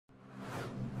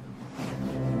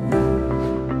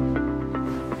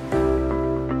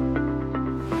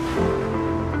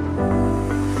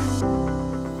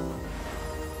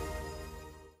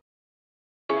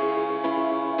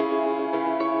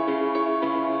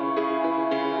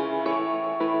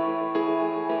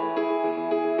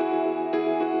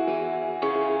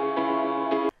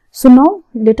So now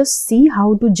let us see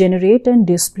how to generate and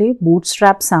display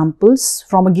bootstrap samples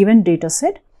from a given data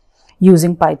set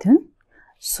using Python.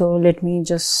 So let me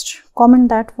just comment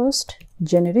that first,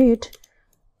 generate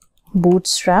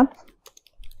bootstrap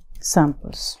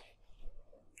samples.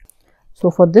 So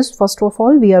for this, first of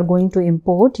all, we are going to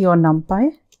import your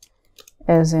NumPy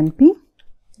as NP.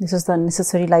 This is the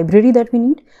necessary library that we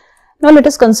need. Now let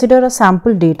us consider a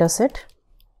sample data set.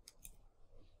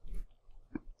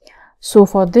 So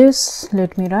for this,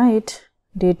 let me write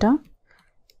data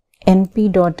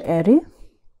np.array.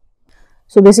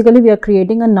 So basically we are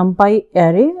creating a NumPy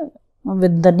array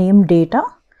with the name data,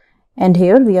 and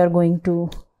here we are going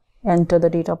to enter the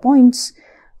data points.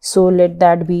 So let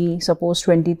that be suppose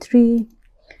 23,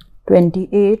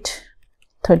 28,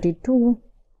 32,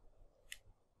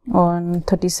 on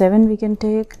 37 we can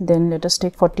take, then let us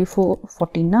take 44,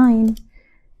 49,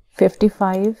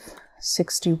 55,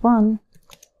 61,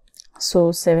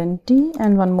 so 70,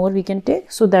 and one more we can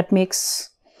take. So that makes,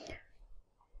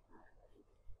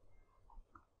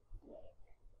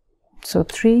 so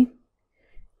 3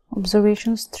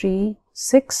 observations, 3,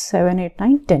 6, 7, 8,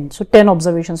 9, 10. So 10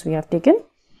 observations we have taken,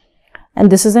 and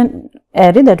this is an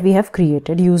array that we have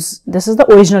created. This is the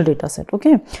original data set.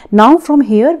 Okay, now from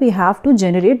here we have to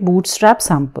generate bootstrap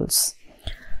samples.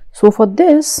 So for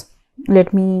this,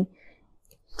 let me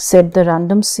set the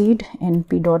random seed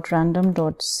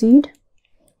np.random.seed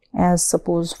as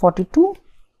suppose 42.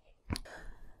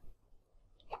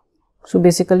 So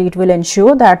basically it will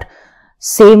ensure that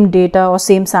same data or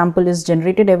same sample is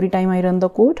generated every time I run the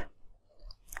code.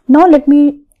 Now let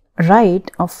me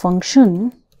write a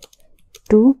function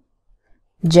to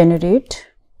generate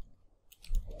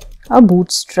a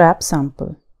bootstrap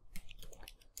sample.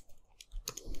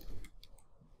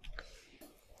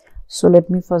 So let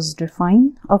me first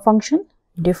define a function,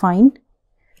 define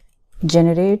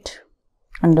generate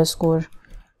underscore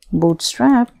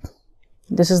bootstrap.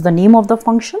 This is the name of the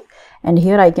function, and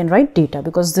here I can write data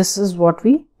because this is what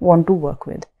we want to work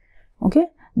with. Okay,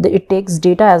 it takes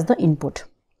data as the input.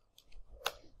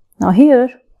 Now here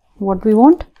what we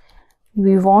want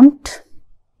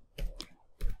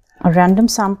a random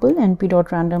sample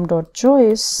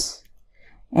np.random.choice,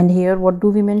 and here what do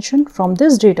we mention? From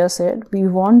this data set we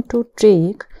want to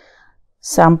take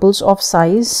samples of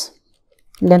size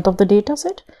length of the data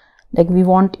set, like we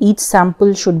want each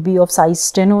sample should be of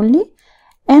size 10 only,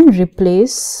 and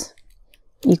replace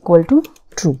equal to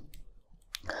true.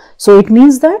 So it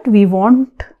means that we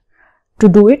want to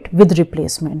do it with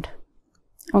replacement.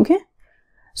 Okay,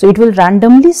 so it will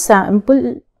randomly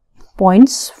sample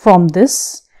points from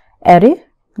this array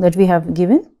that we have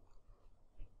given.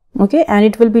 Okay, and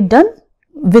it will be done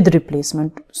with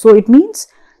replacement. So it means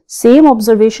same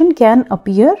observation can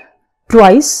appear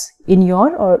twice in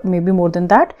your, or maybe more than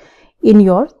that, in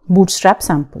your bootstrap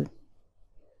sample.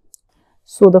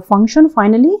 So the function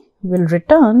finally will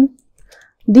return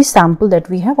the sample that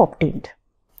we have obtained.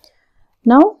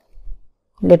 Now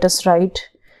let us write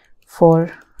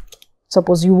for,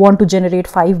 suppose you want to generate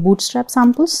 5 bootstrap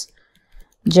samples,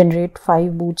 generate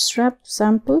 5 bootstrap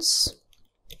samples.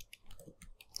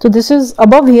 So this is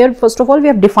above here. First of all, we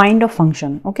have defined a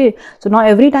function. Okay, so now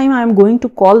every time I am going to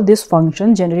call this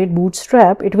function generate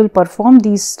bootstrap, it will perform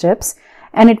these steps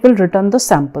and it will return the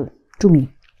sample to me.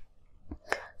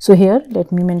 So here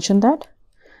let me mention that.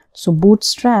 So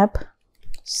bootstrap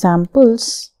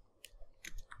samples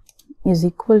is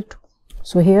equal to,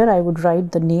 so here I would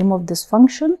write the name of this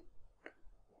function,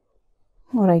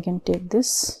 or I can take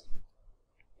this.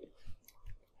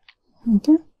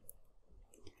 Okay,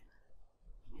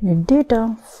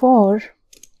 data for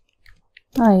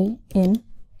I in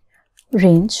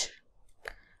range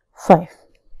 5.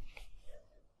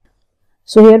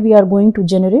 So here we are going to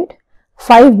generate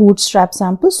 5 bootstrap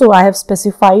samples. So I have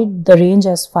specified the range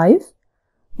as 5.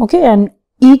 Okay, and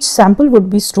each sample would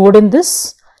be stored in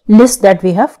this list that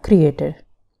we have created.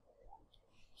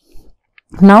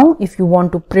 Now if you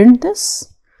want to print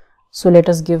this, so let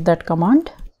us give that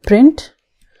command, print.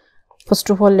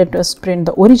 First of all, let us print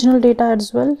the original data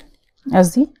as well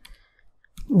as the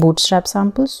bootstrap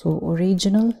sample. So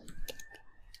original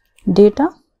data.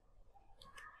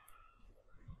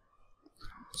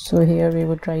 So here we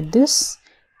would write this,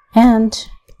 and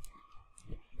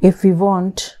if we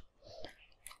want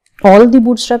all the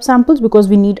bootstrap samples, because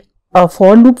we need a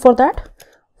for loop for that,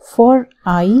 for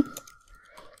I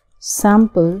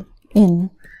sample in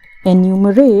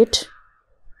enumerate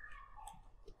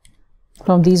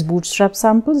from these bootstrap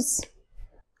samples.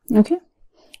 Okay,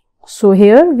 so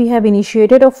here we have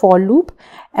initiated a for loop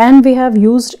and we have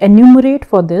used enumerate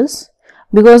for this,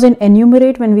 because in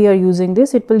enumerate when we are using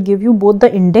this, it will give you both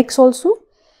the index also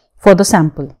for the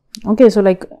sample. Okay, so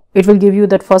like it will give you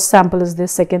that first sample is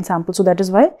this, second sample. So that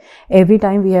is why every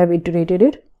time we have iterated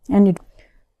it, and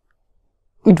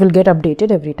it will get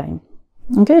updated every time.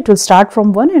 Okay, it will start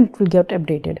from 1 and it will get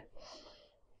updated.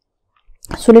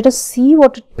 So let us see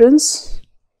what it prints.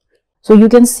 So you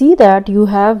can see that you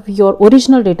have your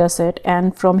original data set,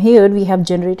 and from here we have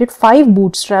generated 5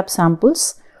 bootstrap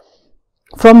samples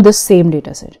from this same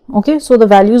data set. Okay, so the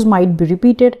values might be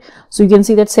repeated. So you can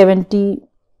see that 70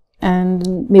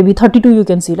 and maybe 32 you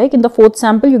can see, like in the 4th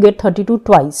sample you get 32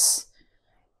 twice.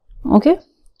 Okay,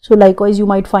 so likewise you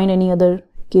might find any other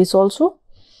case also.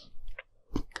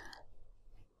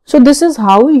 So this is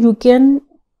how you can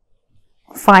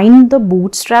find the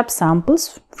bootstrap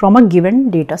samples from a given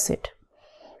data set.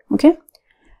 Okay,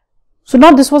 so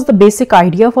now this was the basic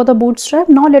idea for the bootstrap.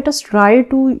 Now let us try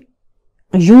to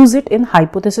use it in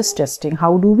hypothesis testing.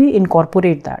 How do we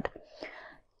incorporate that?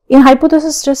 In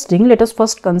hypothesis testing, let us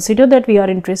first consider that we are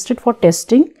interested for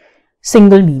testing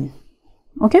single mean.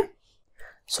 Okay,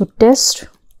 so test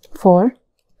for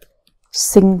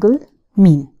single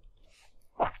mean.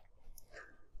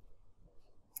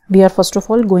 We are first of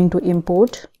all going to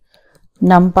import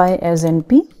numpy as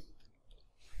np,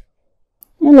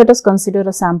 and let us consider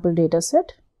a sample data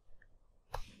set.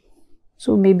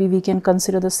 So maybe we can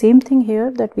consider the same thing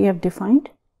here that we have defined.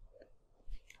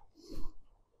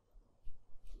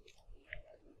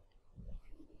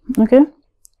 Okay,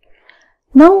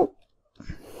 now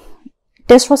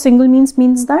test for single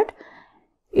means that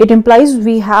it implies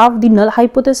we have the null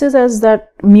hypothesis as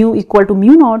that mu equal to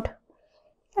mu naught,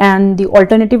 and the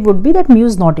alternative would be that mu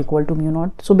is not equal to mu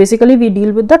naught. So basically we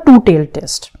deal with the two-tailed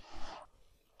test.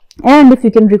 And if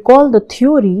you can recall the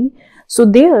theory, so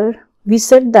there we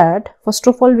said that first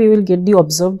of all we will get the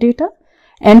observed data,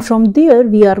 and from there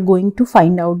we are going to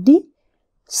find out the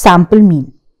sample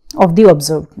mean of the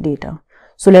observed data.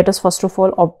 So let us first of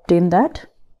all obtain that.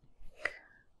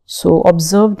 So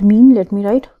observed mean, let me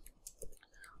write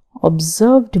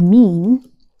observed mean.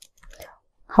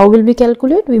 How will we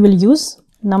calculate? We will use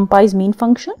numpy's mean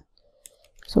function.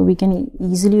 So we can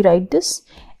easily write this,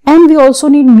 and we also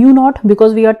need mu naught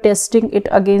because we are testing it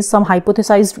against some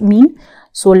hypothesized mean.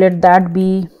 So let that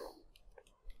be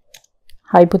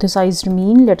hypothesized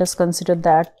mean. Let us consider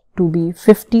that to be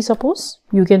 50, suppose.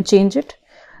 You can change it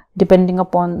depending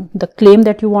upon the claim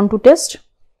that you want to test.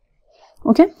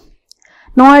 Okay,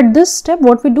 now at this step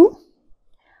what we do,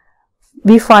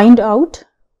 we find out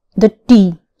the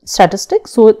t statistic.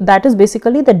 So that is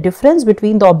basically the difference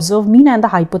between the observed mean and the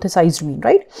hypothesized mean,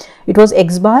 right? It was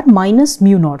x bar minus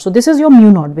mu naught. So this is your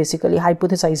mu naught, basically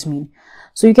hypothesized mean.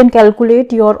 So you can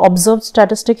calculate your observed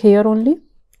statistic here only.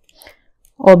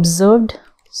 Observed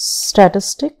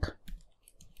statistic.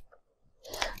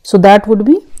 So that would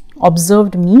be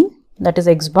observed mean, that is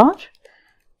x bar,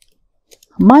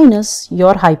 minus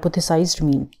your hypothesized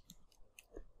mean.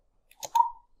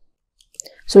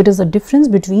 So it is the difference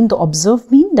between the observed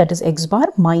mean, that is x bar,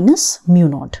 minus mu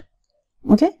naught.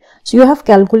 Okay, so you have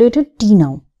calculated t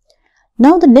now.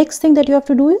 Now the next thing that you have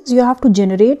to do is you have to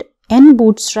generate n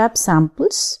bootstrap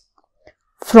samples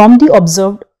from the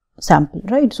observed sample,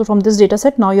 right? So from this data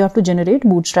set now you have to generate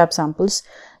bootstrap samples.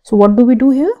 So what do we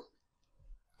do here?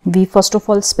 We first of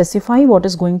all specify what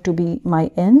is going to be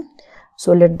my n.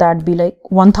 So let that be like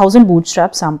 1000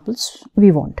 bootstrap samples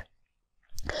we want.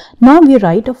 Now we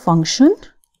write a function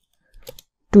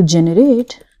to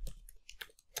generate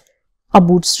a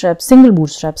single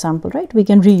bootstrap sample, right? We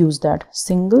can reuse that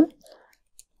single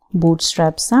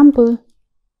bootstrap sample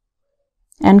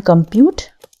and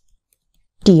compute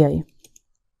ti.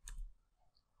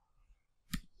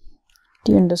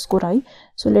 T underscore I.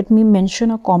 So let me mention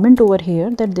a comment over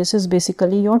here that this is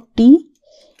basically your t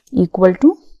equal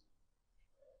to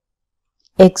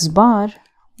x bar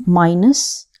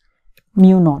minus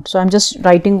mu naught. So I'm just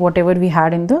writing whatever we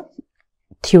had in the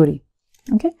theory.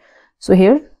 Okay, so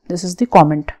here this is the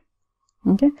comment.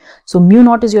 Okay, so mu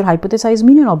naught is your hypothesized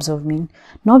mean and observed mean.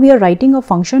 Now we are writing a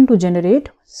function to generate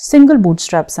single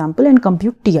bootstrap sample and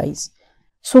compute ti's.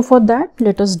 So for that,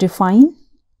 let us define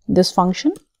this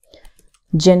function,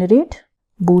 generate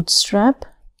bootstrap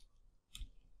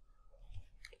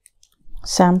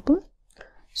sample.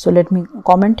 So let me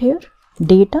comment here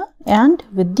data and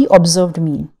with the observed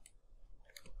mean.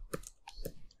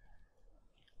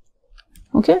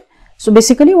 Okay, so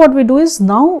basically what we do is,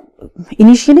 now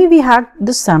initially we had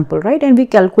this sample, right, and we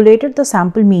calculated the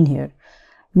sample mean here.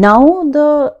 Now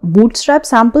the bootstrap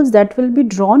samples that will be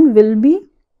drawn will be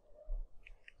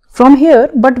from here,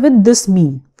 but with this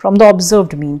mean, from the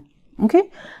observed mean.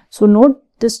 Okay, so note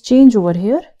this change over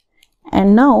here,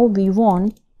 and now we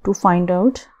want to find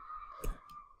out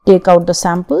take out the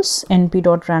samples,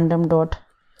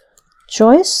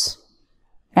 np.random.choice,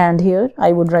 and here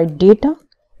I would write data.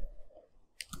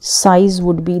 Size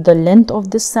would be the length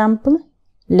of this sample,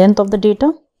 length of the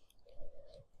data,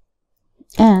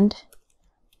 and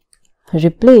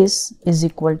replace is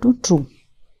equal to true.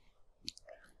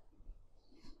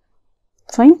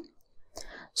 Fine.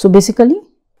 So basically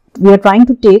we are trying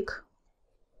to take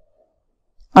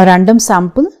a random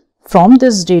sample from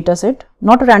this data set,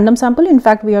 not a random sample, in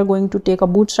fact we are going to take a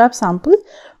bootstrap sample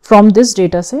from this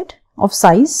data set of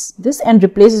size this, and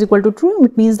replace is equal to true.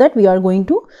 It means that we are going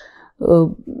to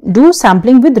do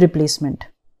sampling with replacement.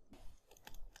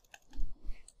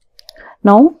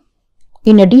 Now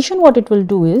in addition, what it will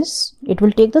do is it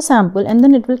will take the sample and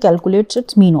then it will calculate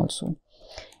its mean also,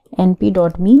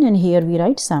 np.mean, and here we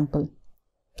write sample,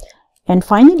 and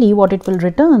finally what it will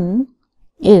return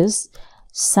is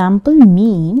sample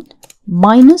mean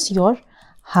minus your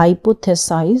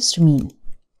hypothesized mean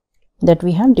that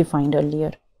we have defined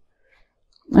earlier.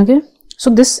 Okay, so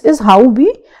this is how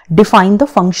we define the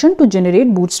function to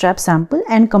generate bootstrap sample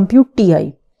and compute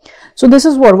TI. So this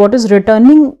is what is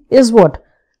returning is what?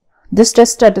 This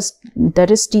test status,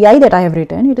 that is TI that I have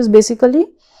written, it is basically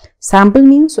sample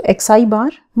mean, so xi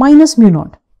bar minus mu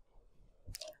naught.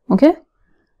 Okay,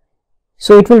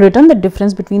 so it will return the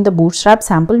difference between the bootstrap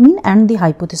sample mean and the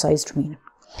hypothesized mean,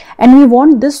 and we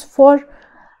want this for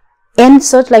n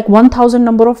such like 1000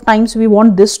 number of times we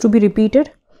want this to be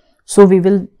repeated. So we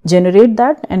will generate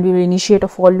that and we will initiate a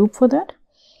for loop for that.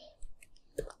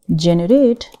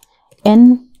 Generate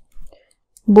n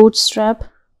bootstrap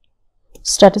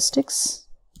statistics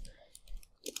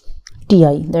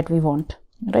TI that we want,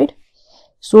 right?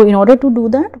 So in order to do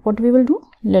that, what we will do,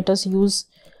 let us use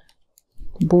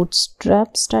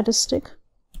bootstrap statistic.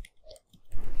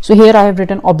 So here I have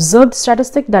written observed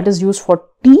statistic, that is used for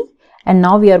T, and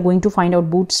now we are going to find out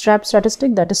bootstrap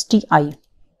statistic, that is TI.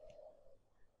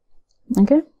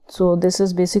 Okay, so this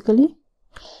is basically,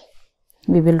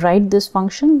 we will write this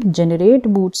function generate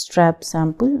bootstrap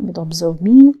sample with observed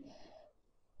mean.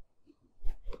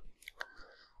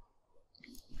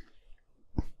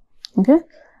 Okay,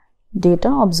 data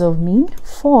observed mean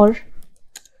for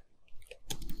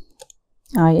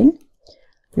in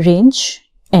range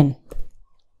n.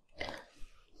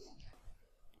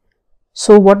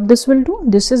 So what this will do,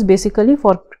 this is basically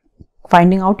for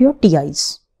finding out your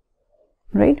TIs,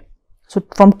 right? So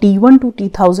from T1 to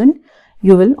T1000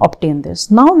 you will obtain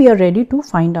this. Now we are ready to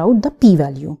find out the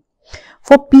p-value.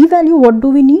 For p-value, what do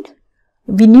we need?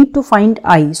 We need to find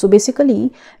I. So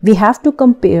basically we have to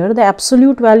compare the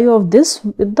absolute value of this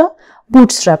with the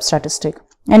bootstrap statistic,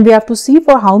 and we have to see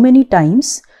for how many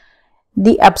times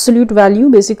the absolute value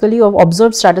basically of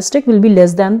observed statistic will be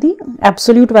less than the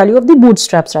absolute value of the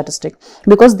bootstrap statistic,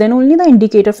 because then only the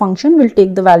indicator function will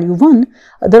take the value 1,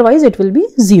 otherwise it will be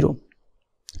 0.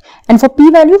 And for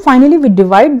p-value, finally we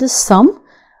divide this sum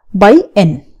by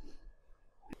n.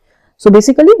 So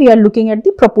basically we are looking at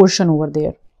the proportion over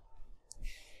there.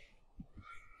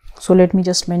 So let me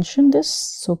just mention this.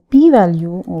 So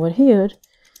p-value over here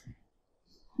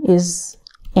is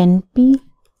np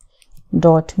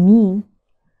dot mean.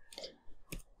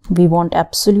 We want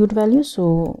absolute value,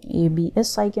 so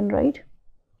ABS I can write.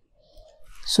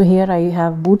 So here I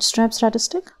have bootstrap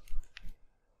statistic.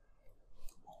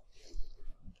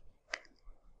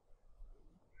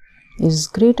 Is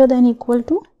greater than equal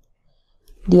to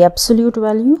the absolute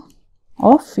value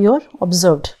of your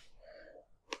observed.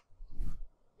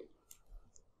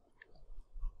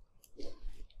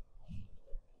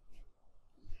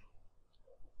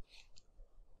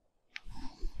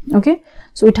 Okay,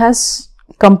 so it has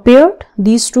compared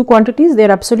these two quantities, their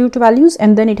absolute values,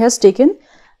 and then it has taken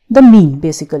the mean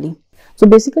basically. So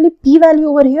basically p-value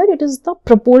over here, it is the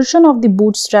proportion of the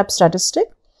bootstrap statistic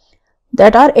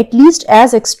that are at least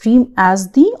as extreme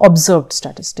as the observed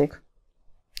statistic.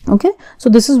 Okay, so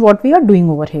this is what we are doing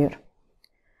over here.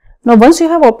 Now once you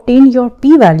have obtained your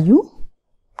p-value,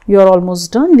 you are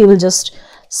almost done. We will just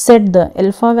set the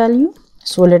alpha value,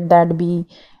 so let that be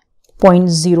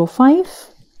 0.05.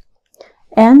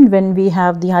 And when we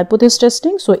have the hypothesis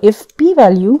testing, so if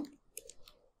p-value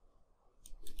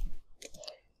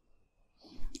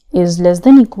is less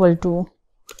than equal to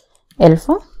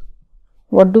alpha,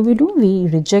 what do? We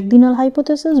reject the null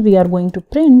hypothesis. We are going to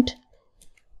print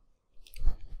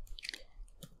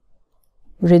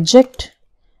reject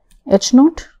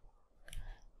h0,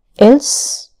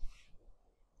 else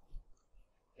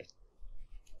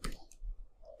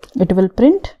it will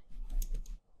print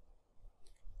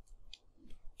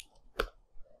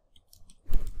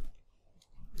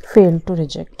fail to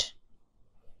reject.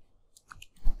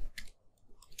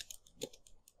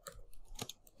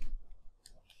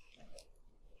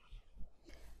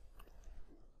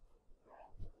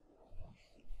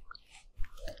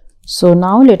 So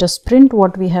now let us print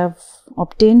what we have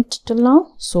obtained till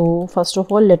now. So first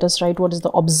of all, let us write what is the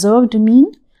observed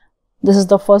mean. This is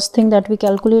the first thing that we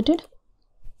calculated.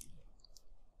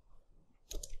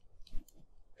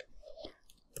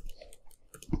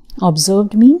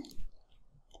 Observed mean.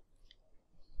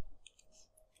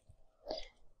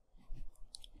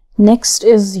 Next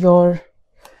is your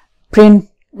print.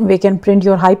 We can print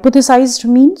your hypothesized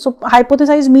mean. So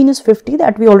hypothesized mean is 50,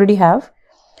 that we already have.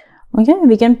 Okay,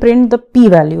 we can print the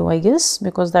p-value, I guess,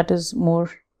 because that is more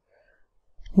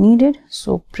needed.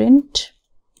 So print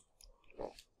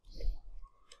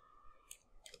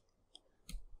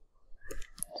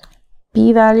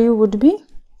p-value would be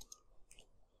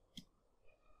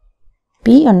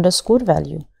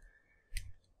p_value.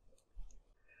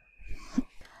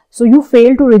 So you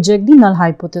fail to reject the null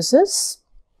hypothesis,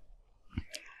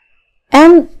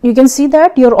 and you can see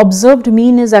that your observed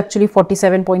mean is actually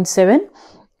 47.7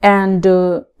 and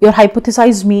your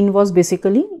hypothesized mean was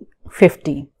basically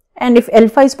 50. And if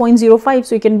alpha is 0.05,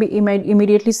 so you can be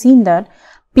immediately seen that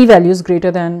p-value is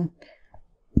greater than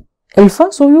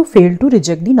alpha, so you fail to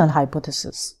reject the null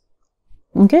hypothesis.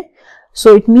 Okay,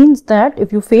 so it means that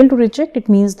if you fail to reject, it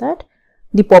means that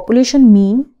the population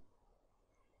mean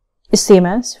is same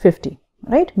as 50,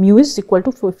 right? Mu is equal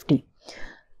to 50.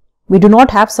 We do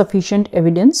not have sufficient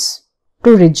evidence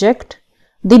to reject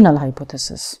the null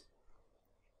hypothesis.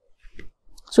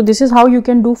 So this is how you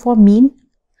can do for mean.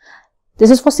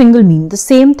 This is for single mean. The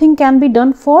same thing can be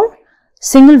done for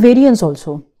single variance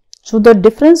also. So the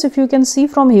difference, if you can see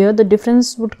from here, the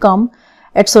difference would come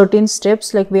at certain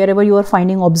steps, like wherever you are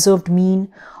finding observed mean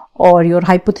or your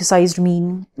hypothesized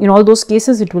mean. In all those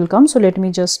cases it will come. So let me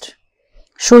just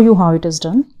show you how it is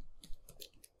done.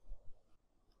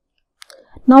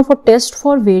 Now for test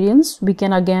for variance, we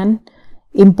can again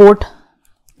import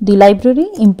the library,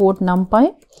 import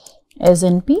numpy as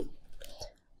np.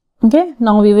 Okay,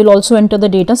 now we will also enter the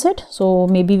data set. So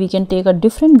maybe we can take a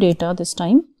different data this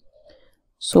time.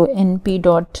 So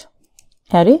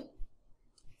np.array.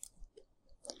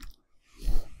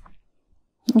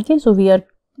 Okay, so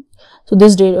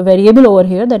this data variable over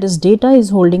here, that is data, is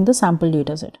holding the sample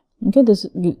data set. Okay, this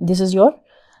is your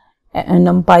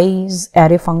numpy's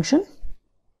array function.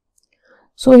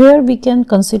 So here we can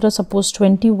consider, suppose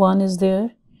 21 is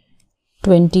there,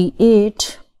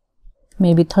 28,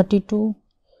 maybe 32,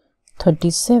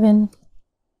 37,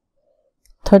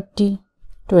 30,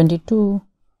 22.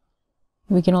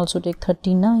 We can also take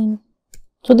 39.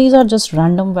 So these are just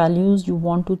random values. You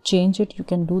want to change it, you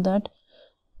can do that.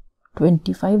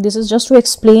 25. This is just to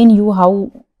explain you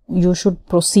how you should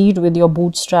proceed with your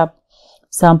bootstrap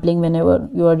sampling whenever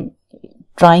you are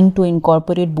trying to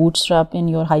incorporate bootstrap in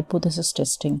your hypothesis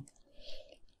testing.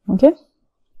 Okay,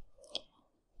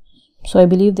 so I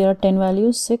believe there are 10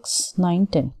 values, 6, 9,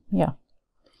 10. Yeah.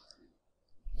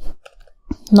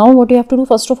 Now what you have to do,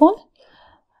 first of all,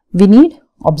 we need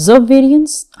observed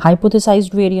variance,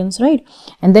 hypothesized variance, right?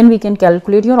 And then we can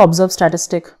calculate your observed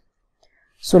statistic.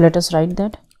 So let us write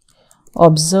that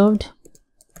observed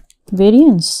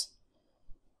variance.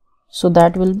 So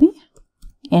that will be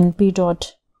np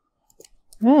dot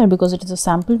where, because it is a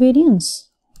sample variance.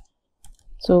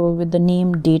 So with the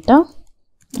name data,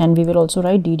 and we will also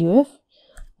write ddf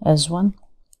as 1.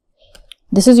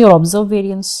 This is your observed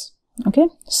variance. Okay,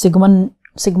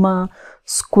 sigma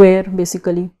square,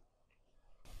 basically.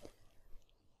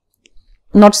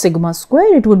 Not sigma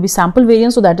square, it would be sample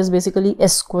variance, so that is basically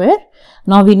s square.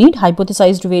 Now we need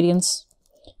hypothesized variance.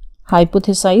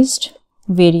 Hypothesized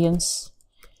variance.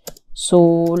 So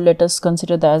let us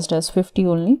consider that as 50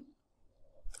 only.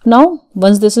 Now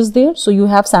once this is there, so you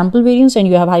have sample variance and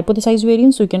you have hypothesized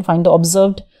variance, so you can find the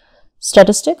observed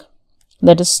statistic,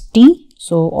 that is t.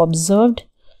 So observed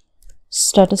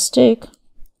statistic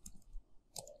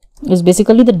is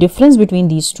basically the difference between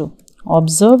these two,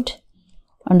 observed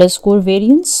underscore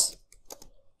variance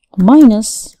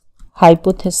minus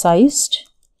hypothesized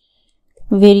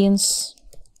variance.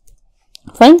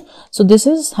 Fine. So this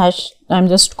is hash, I'm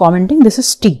just commenting, this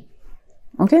is t.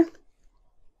 Okay.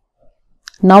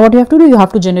 Now what you have to do, you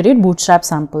have to generate bootstrap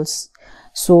samples.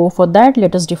 So for that,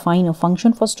 let us define a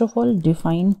function. First of all,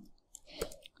 define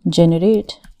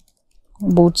generate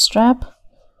bootstrap.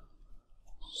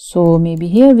 So maybe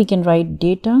here we can write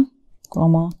data,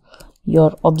 comma,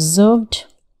 your observed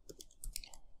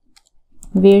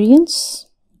variance,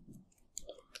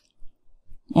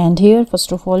 and here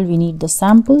first of all we need the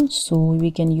sample, so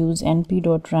we can use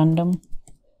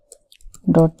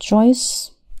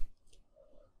np.random.choice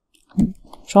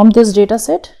from this data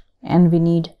set, and we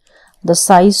need the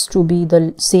size to be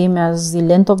the same as the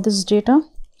length of this data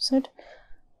set,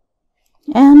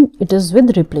 and it is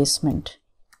with replacement.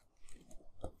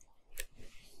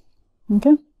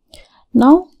 Okay,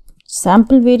 now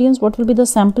sample variance, what will be the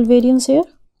sample variance here?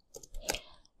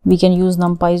 We can use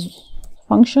numpy's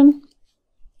function.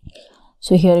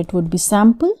 So here it would be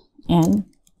sample and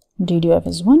DDOF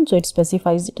is 1, so it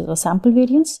specifies it as a sample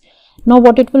variance. Now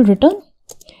what it will return?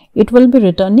 It will be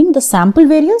returning the sample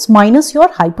variance minus your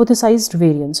hypothesized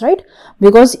variance, right?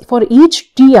 Because for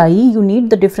each TI you need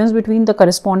the difference between the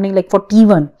corresponding, like for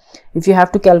T1, if you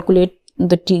have to calculate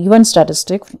the T1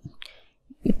 statistic,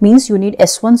 it means you need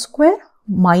S1 square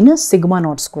minus sigma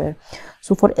naught square.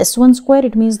 So for S1 square,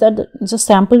 it means that the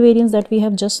sample variance that we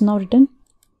have just now written,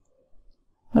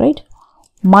 right,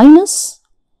 minus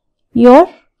your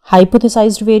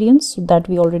hypothesized variance that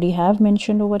we already have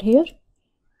mentioned over here.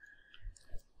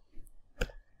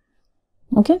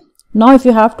 Okay, now if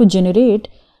you have to generate,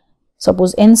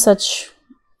 suppose n such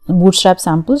bootstrap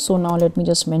samples, so now let me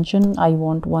just mention I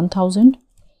want 1000,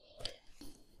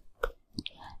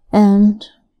 and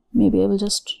maybe I will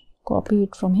just copy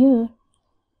it from here.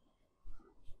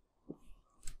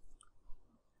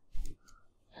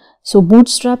 So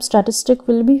bootstrap statistic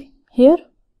will be here,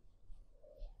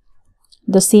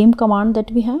 the same command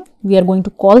that we have. We are going to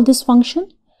call this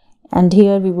function, and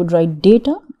here we would write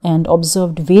data and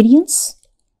observed variance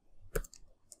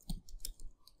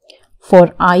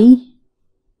for I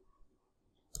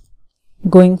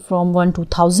going from 1 to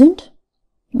 1000.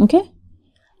 Okay,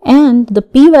 and the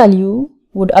p-value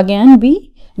would again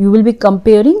be, you will be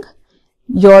comparing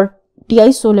your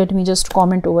TI. So let me just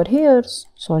comment over here,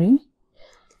 sorry,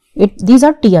 these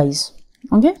are TIs.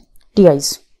 Okay,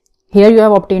 TIs. Here you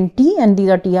have obtained T and these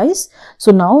are TIs.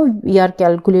 So now we are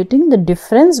calculating the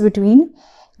difference between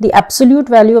the absolute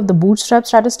value of the bootstrap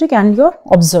statistic and your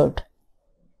observed.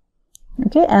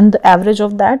 Okay, and the average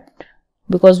of that,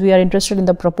 because we are interested in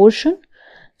the proportion.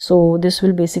 So this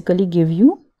will basically give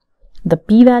you the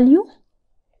p-value.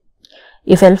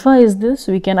 If alpha is this,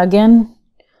 we can again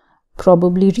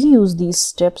probably reuse these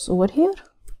steps over here.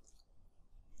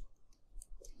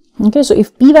 Okay, so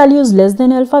if p-value is less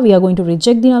than alpha, we are going to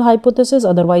reject the null hypothesis,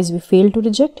 otherwise we fail to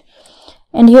reject.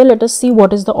 And here let us see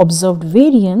what is the observed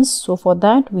variance. So for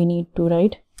that we need to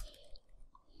write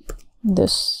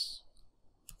this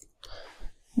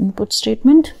input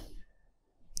statement.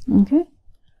 Okay,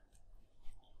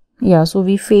 yeah, so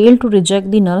we fail to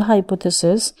reject the null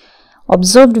hypothesis.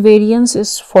 Observed variance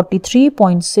is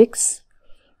 43.6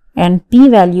 and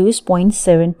p-value is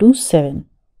 0.727.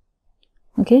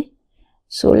 Okay,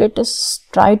 so let us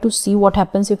try to see what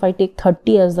happens if I take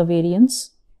 30 as the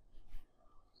variance.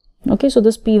 Okay, so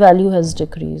this p-value has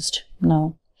decreased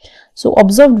now. So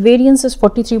observed variance is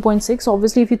 43.6.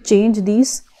 Obviously, if you change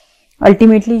these,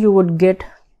 ultimately you would get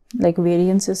like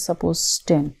variance is suppose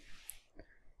 10.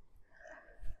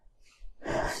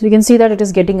 So you can see that it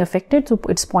is getting affected. So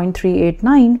it's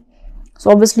 0.389.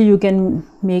 So obviously you can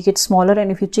make it smaller,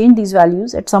 and if you change these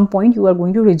values, at some point you are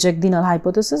going to reject the null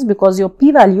hypothesis because your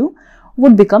p-value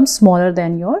would become smaller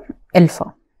than your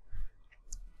alpha.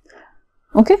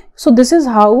 Okay, so this is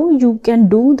how you can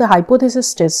do the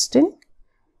hypothesis testing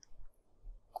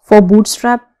for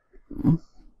bootstrap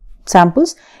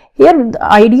samples. Here the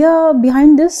idea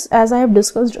behind this, as I have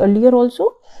discussed earlier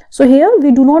also, so here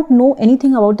we do not know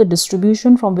anything about the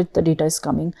distribution from which the data is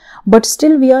coming, but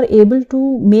still we are able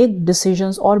to make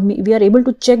decisions, or we are able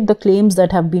to check the claims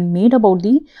that have been made about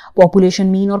the population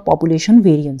mean or population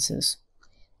variances,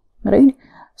 right?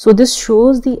 So this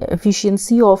shows the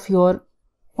efficiency of your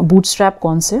bootstrap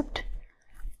concept.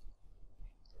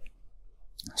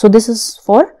 So this is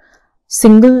for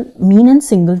single mean and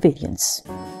single variance.